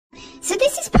So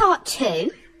this is part 2,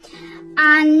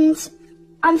 and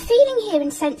I'm feeling here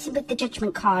and sensing with the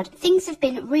Judgment card, things have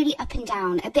been really up and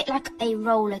down, a bit like a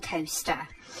roller coaster.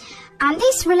 And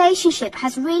this relationship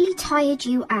has really tired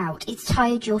you out. It's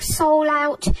tired your soul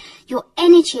out. Your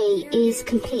energy is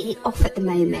completely off at the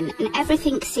moment, and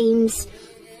everything seems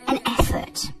an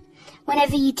effort.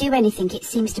 Whenever you do anything, it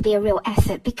seems to be a real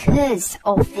effort because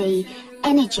of the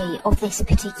energy of this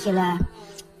particular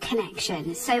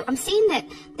connection. So I'm seeing that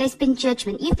there's been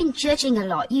judgment. You've been judging a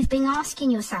lot. You've been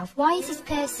asking yourself, why has this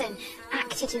person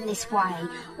acted in this way?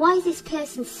 Why has this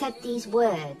person said these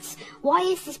words? Why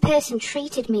has this person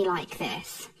treated me like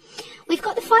this? We've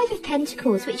got the Five of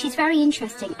Pentacles, which is very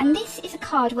interesting, and this is a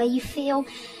card where you feel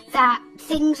that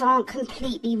things aren't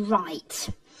completely right.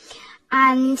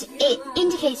 And it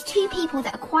indicates two people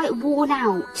that are quite worn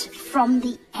out from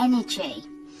the energy.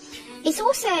 It's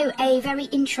also a very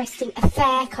interesting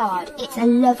affair card. It's a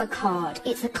lover card.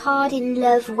 It's a card in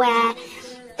love where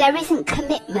there isn't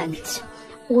commitment,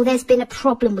 or there's been a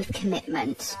problem with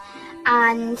commitment.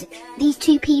 And these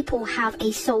two people have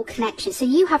a soul connection. So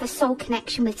you have a soul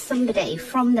connection with somebody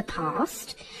from the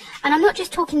past. And I'm not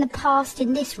just talking the past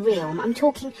in this realm. I'm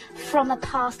talking from a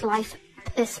past life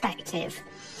perspective.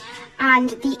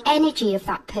 And the energy of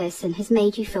that person has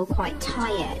made you feel quite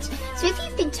tired. So if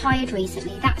you've been tired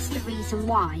recently, that's the reason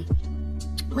why.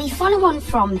 We follow on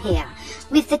from here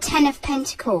with the Ten of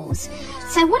Pentacles.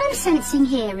 So what I'm sensing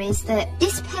here is that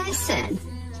this person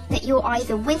that you're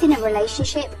either with in a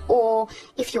relationship, or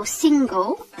if you're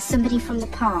single, somebody from the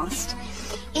past,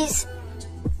 is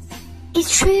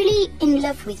truly in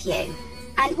love with you.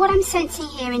 And what I'm sensing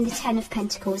here in the Ten of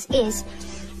Pentacles is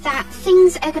that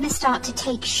things are going to start to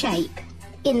take shape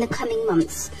in the coming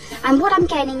months. And what I'm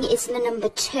getting is the number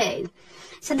 2.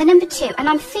 So the number 2, and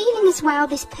I'm feeling as well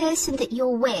this person that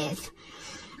you're with,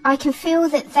 I can feel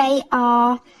that they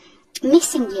are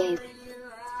missing you.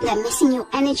 They're missing your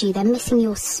energy, they're missing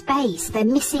your space, they're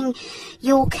missing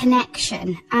your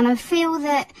connection. And I feel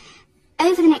that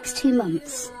over the next 2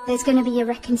 months, there's going to be a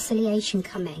reconciliation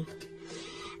coming.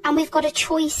 And we've got a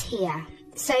choice here.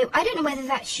 So I don't know whether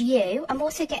that's you. I'm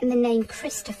also getting the name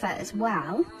Christopher as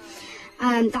well.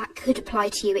 That could apply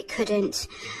to you, it couldn't.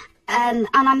 And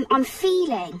I'm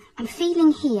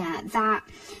feeling here that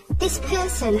this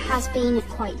person has been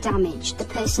quite damaged, the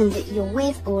person that you're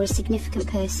with, or a significant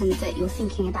person that you're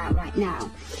thinking about right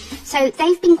now. So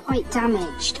they've been quite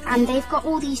damaged, and they've got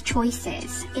all these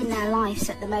choices in their lives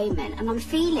at the moment, and I'm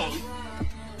feeling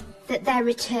that they're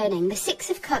returning. The Six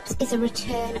of Cups is a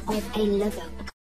return of a lover.